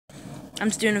I'm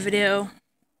just doing a video,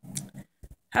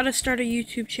 how to start a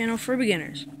YouTube channel for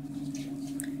beginners.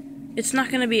 It's not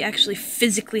going to be actually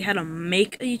physically how to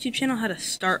make a YouTube channel, how to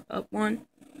start up one.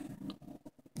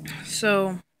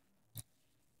 So,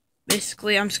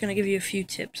 basically, I'm just going to give you a few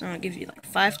tips. I'm going to give you like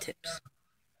 5 tips.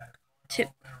 Tip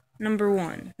number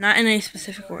 1, not in any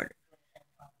specific order.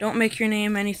 Don't make your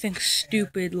name anything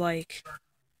stupid like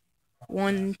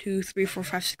 1, 2, 3, 4,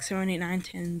 5, 6, 7, 8, 9,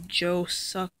 10, Joe,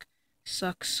 suck,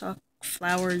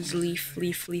 flowers, leaf,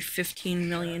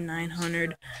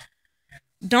 15,900,000.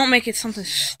 Don't make it something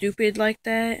stupid like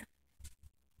that.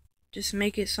 Just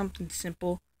make it something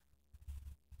simple.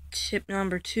 Tip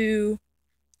number 2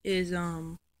 is,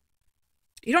 you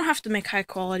don't have to make high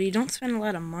quality. Don't spend a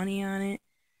lot of money on it.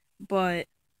 But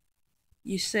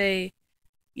you say,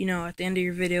 at the end of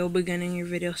your video, beginning your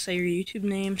video, say your YouTube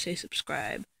name, say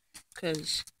subscribe.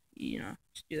 Because,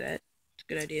 just do that. It's a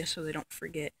good idea so they don't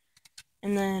forget.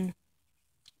 And then,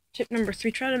 tip number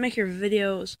 3, try to make your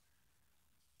videos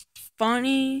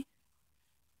funny,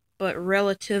 but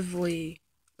relatively,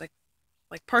 like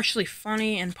partially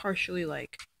funny and partially,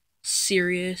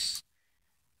 serious.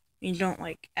 Don't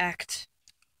act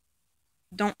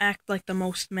like the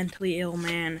most mentally ill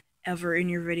man ever in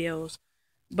your videos,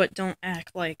 but don't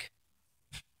act like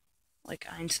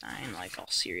Einstein, all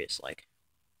serious,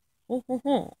 ho ho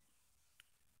ho.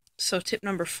 So tip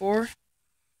number 4,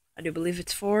 I do believe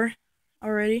it's 4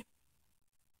 already.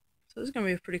 So this is gonna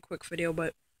be a pretty quick video,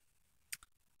 but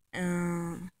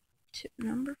tip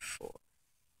number 4.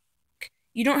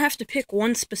 You don't have to pick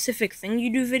one specific thing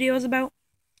you do videos about.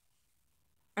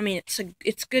 I mean,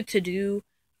 it's good to do.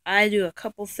 I do a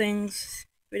couple things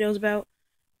videos about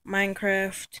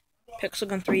Minecraft, Pixel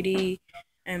Gun 3D,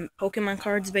 and Pokemon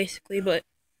cards basically, but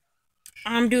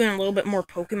I'm doing a little bit more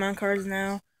Pokemon cards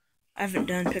now. I haven't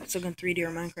done Pixel Gun 3D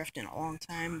or Minecraft in a long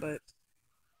time, but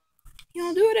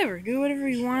do whatever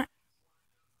you want.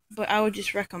 But I would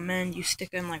just recommend you stick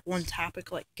in one topic,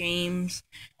 like games,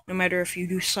 no matter if you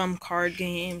do some card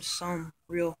games, some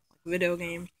real video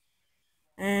games.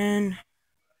 And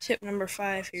tip number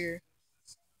 5 here,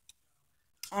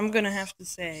 I'm gonna have to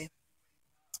say,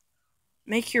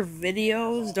 make your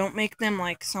videos, don't make them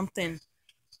something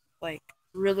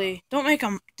really, don't make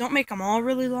them all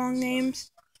really long names,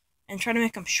 and try to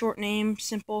make them short names,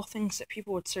 simple things that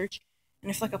people would search. And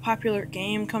if a popular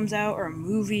game comes out or a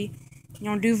movie,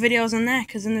 do videos on that,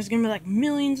 because then there's gonna be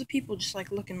millions of people just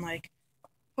looking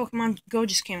Pokemon Go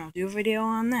just came out, do a video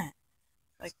on that.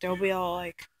 They'll be all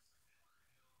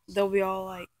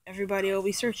everybody will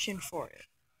be searching for it.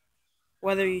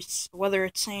 Whether it's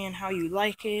saying how you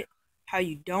like it, how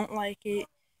you don't like it,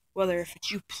 whether if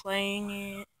it's you playing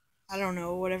it, I don't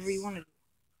know, whatever you want to do.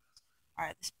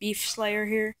 Alright, this Beef Slayer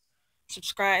here,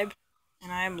 subscribe,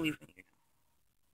 and I am leaving you.